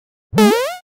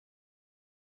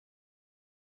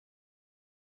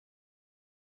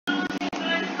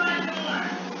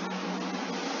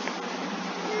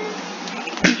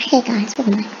Hey guys,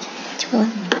 welcome back to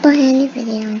a brand new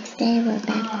video, and today we're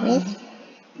back with,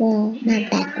 well, not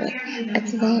back with, but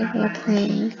today we're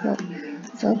playing for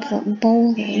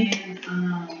bowling.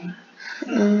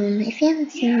 If you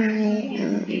haven't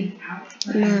seen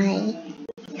my,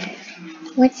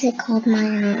 what's it called,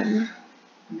 my,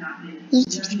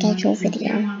 YouTube schedule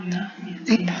video,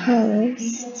 I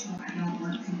post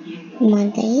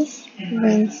Mondays,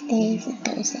 Wednesdays, and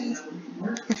Thursdays.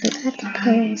 I forgot to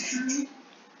post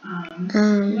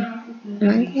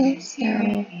Monday, so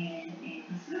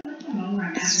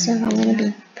I'm gonna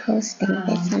be posting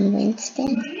this on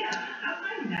Wednesday,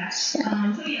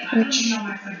 which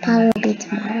probably will be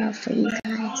tomorrow for you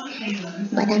guys,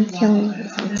 but I'm filming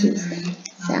this on Tuesday,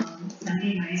 so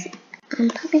I'm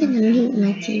probably gonna mute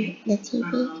the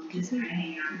TV, because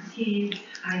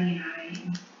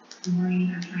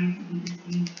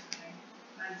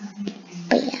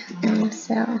but yeah,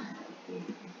 so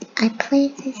I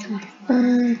played this on my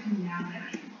phone,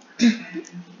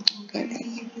 and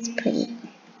it's pretty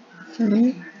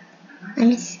fun.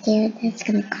 I'm just scared that it's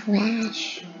gonna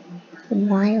crash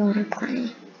while I'm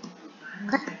playing.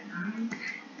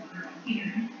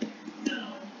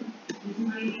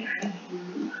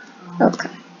 Okay.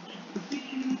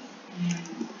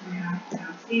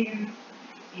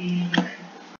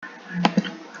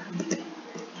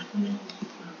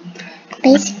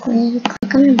 Basically, you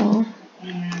click on the ball.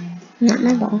 Not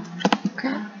my ball.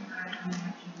 Okay.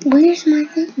 Where's my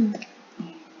thing?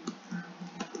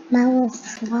 My little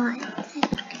slide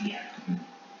thing.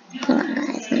 Hold on,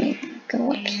 guys. Let me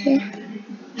go up here.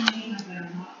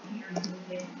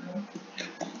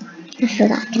 I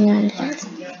forgot I can run fast.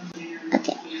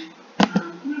 Okay.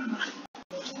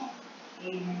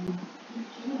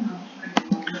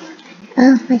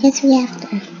 Oh, I guess we have to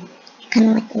kind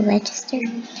of like register.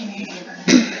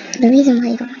 The reason why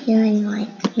you don't hear any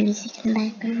like music in the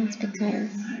background is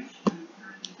because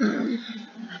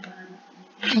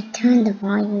I turned the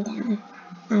volume down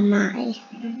on my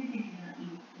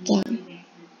game.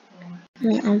 I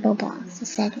mean on Roblox, the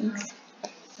settings.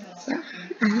 So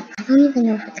I don't even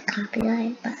know if it's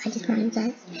copyright, but I just want you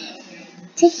guys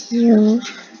to hear me.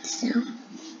 So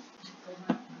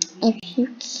if you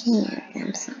can't,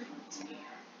 I'm sorry.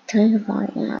 Turn the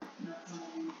volume up.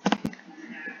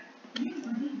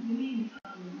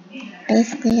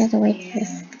 Basically, you have to wait till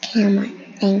this camera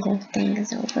angle thing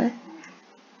is over.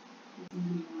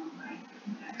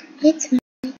 It's my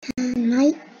time,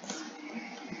 Mike.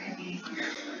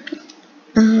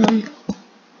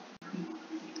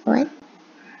 What?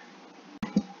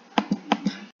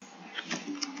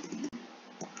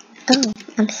 Oh,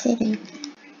 I'm sitting.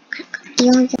 You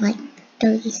only get like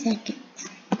 30 seconds.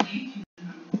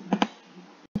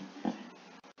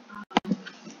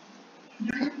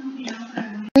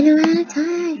 Running out of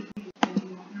time.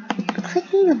 I'm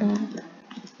clicking the ball.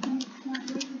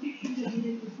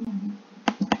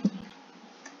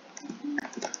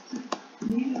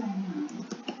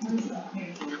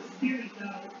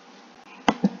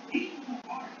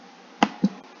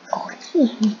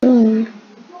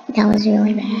 That was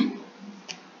really bad.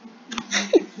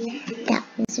 That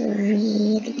was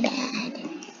really bad.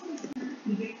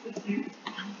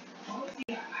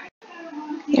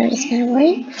 Now we're just gonna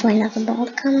wait for another ball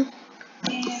to come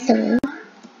through.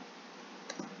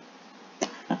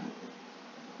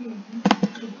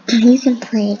 You can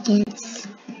play against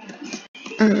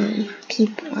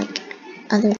people, like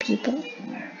other people.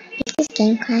 If this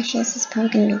game crashes, it's probably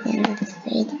gonna be the end of this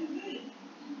video.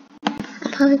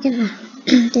 I'm probably gonna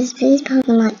this video's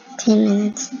probably like 10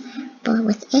 minutes, but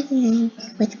with editing,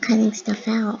 with cutting stuff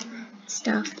out,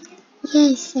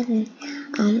 yay 7.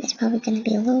 It's probably gonna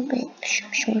be a little bit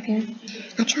shorter.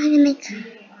 I try to make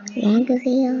longer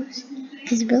videos,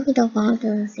 because really the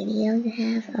longer video you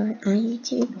have on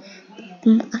YouTube,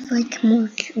 I feel like more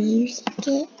views you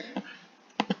get.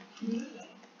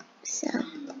 So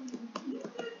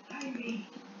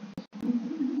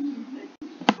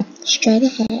straight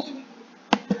ahead.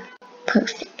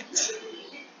 Perfect.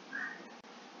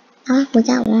 Oh, we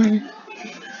got one.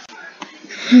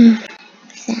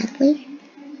 Sadly.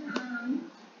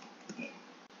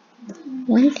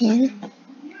 110.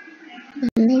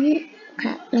 Maybe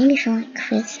for like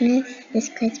this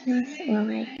Christmas, or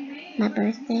like my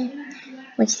birthday,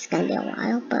 which is gonna be a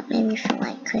while, but maybe for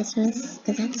like Christmas,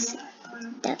 because that's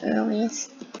the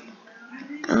earliest.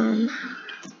 I'm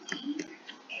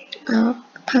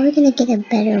probably gonna get a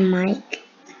better mic.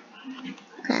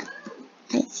 Crap,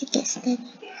 I need to get steady.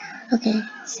 Okay,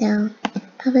 so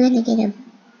probably gonna get a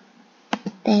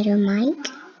better mic.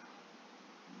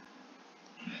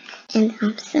 And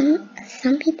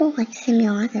some people like send me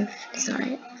a lot of,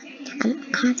 sorry,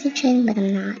 I'm concentrating, but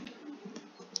I'm not.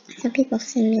 Some people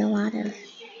send me a lot of,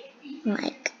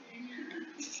 like,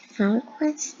 phone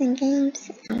requests and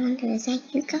games. I wonder, is that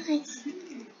you guys?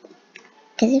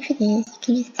 Because if it is, you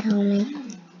can just tell me.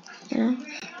 And I'll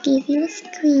give you a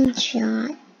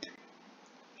screenshot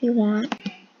if you want.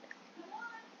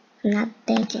 I'm not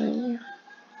begging you.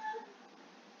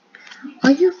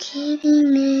 Are you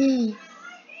kidding me?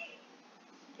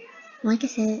 Like I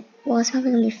said, well, it's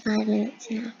probably gonna be 5 minutes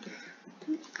now.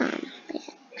 But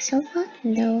yeah, so far,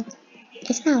 no,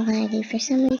 it's not laggy. For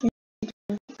some reason, it's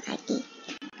laggy.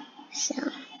 So,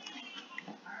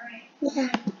 yeah,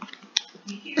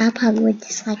 I probably would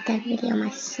dislike that video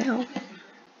myself.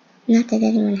 Not that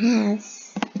anyone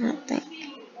has, I don't think.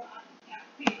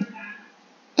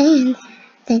 And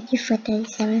thank you for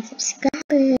 37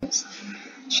 subscribers.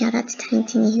 Shout out to Tiny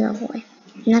Tiny Hero Boy.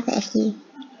 Not that he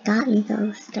got me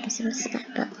those 37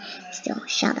 subscribers, but still,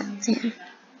 shout out to him.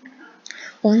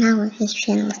 Well, now his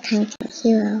channel is Tiny Tiny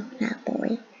Hero, not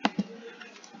Boy.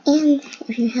 And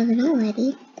if you haven't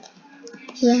already,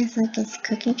 he has like his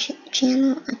cooking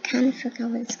channel. I kind of forgot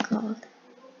what it's called.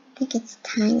 I think it's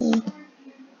the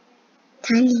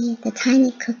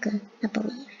Tiny Cooker, I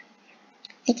believe.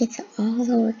 I think it's all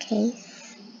lowercase.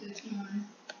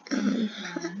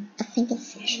 I think it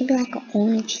should be like an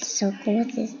orange circle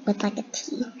with like a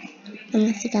T.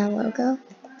 Unless you got a logo,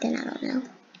 then I don't know.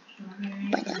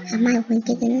 But I might link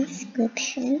it in the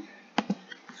description.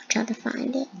 I'll try to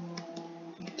find it.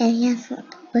 And he has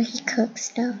where he cooks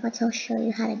stuff, like he'll show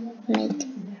you how to make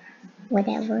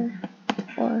whatever,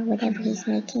 or whatever he's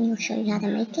making, he'll show you how to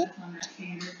make it.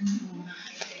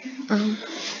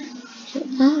 He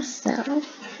also,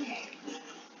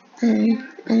 on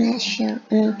that show,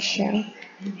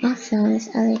 also on his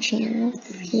other channel,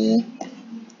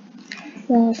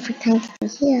 for Tiny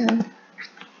Hero,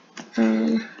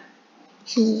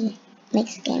 he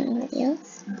makes gaming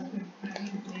videos.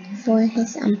 For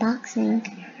his unboxing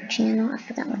channel, I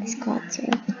forgot what it's called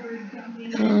too.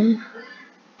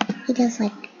 He does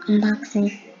like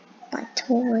unboxing like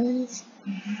toys,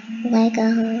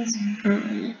 Legos,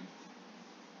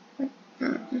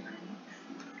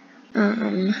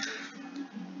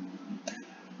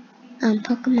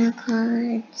 Pokemon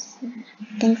cards,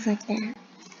 things like that.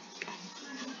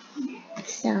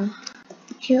 So,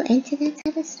 if you're into that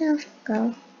type of stuff,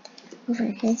 go over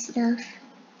his stuff.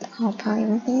 I'll probably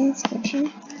link in the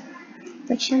description,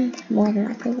 which I'm more than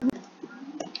likely will.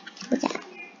 We got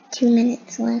 2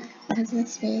 minutes left of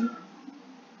this vid.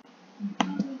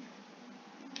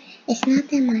 It's not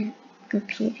that my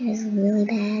computer is really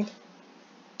bad.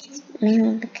 It's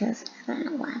mainly because I don't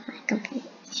know why my computer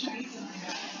is just...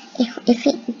 If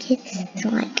it gets to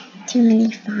like too many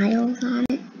files on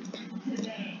it,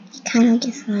 it kind of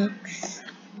just likes,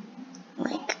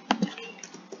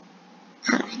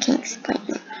 I can't explain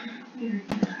it.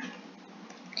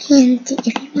 And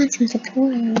if you want some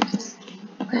tutorials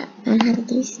on how to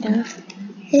do stuff,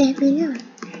 let me know.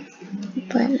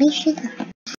 But make sure to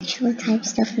actually type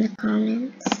stuff in the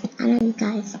comments. I know you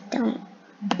guys don't,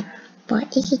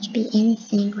 but it could be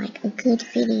anything, like a good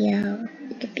video.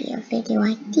 It could be a video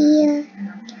idea.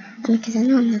 Because I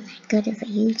know I'm not that good of a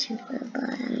YouTuber,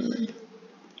 but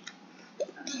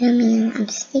I'm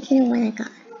sticking to what I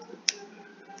got.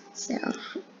 So,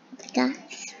 if you guys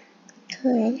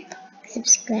could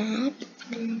subscribe,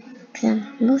 because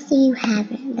most of you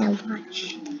haven't that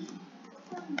watch.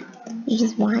 You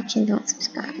just watch and don't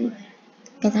subscribe,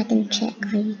 because I can check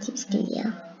on YouTube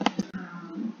Studio.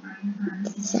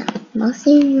 So, most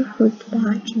of you who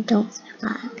watch and don't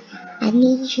subscribe, I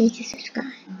need you to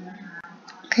subscribe.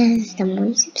 Because the more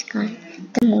you subscribe,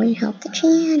 the more you help the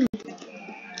channel.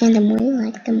 And the more you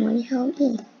like, the more you help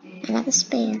me. I got a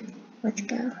spare. Let's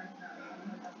go.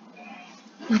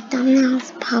 My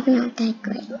thumbnails probably aren't that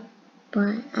great,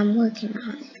 but I'm working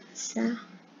on it. So,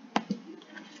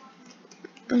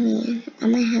 I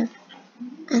might have,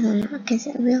 I don't know, because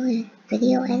really,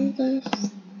 video editors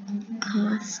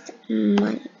cost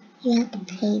money. You have to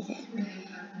pay them.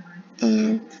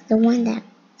 And the one that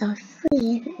are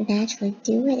free, they actually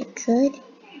do it good,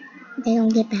 they don't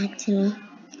get back to me.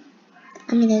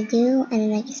 They do, and then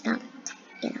they just stop,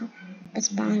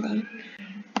 responding.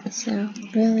 So,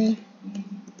 really,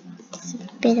 it's a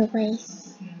bit of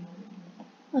waste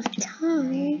of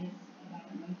time.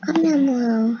 Comment down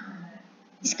below.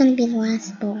 It's gonna be the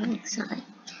last bowling side.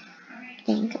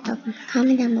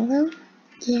 Comment down below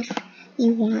if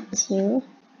you want to,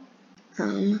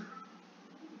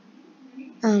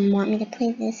 want me to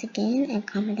play this again, and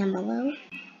comment down below.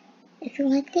 If you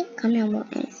liked it, comment down below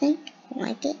anything. If you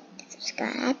like it,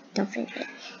 subscribe, don't forget,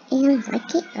 and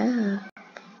like it up.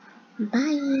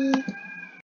 Bye.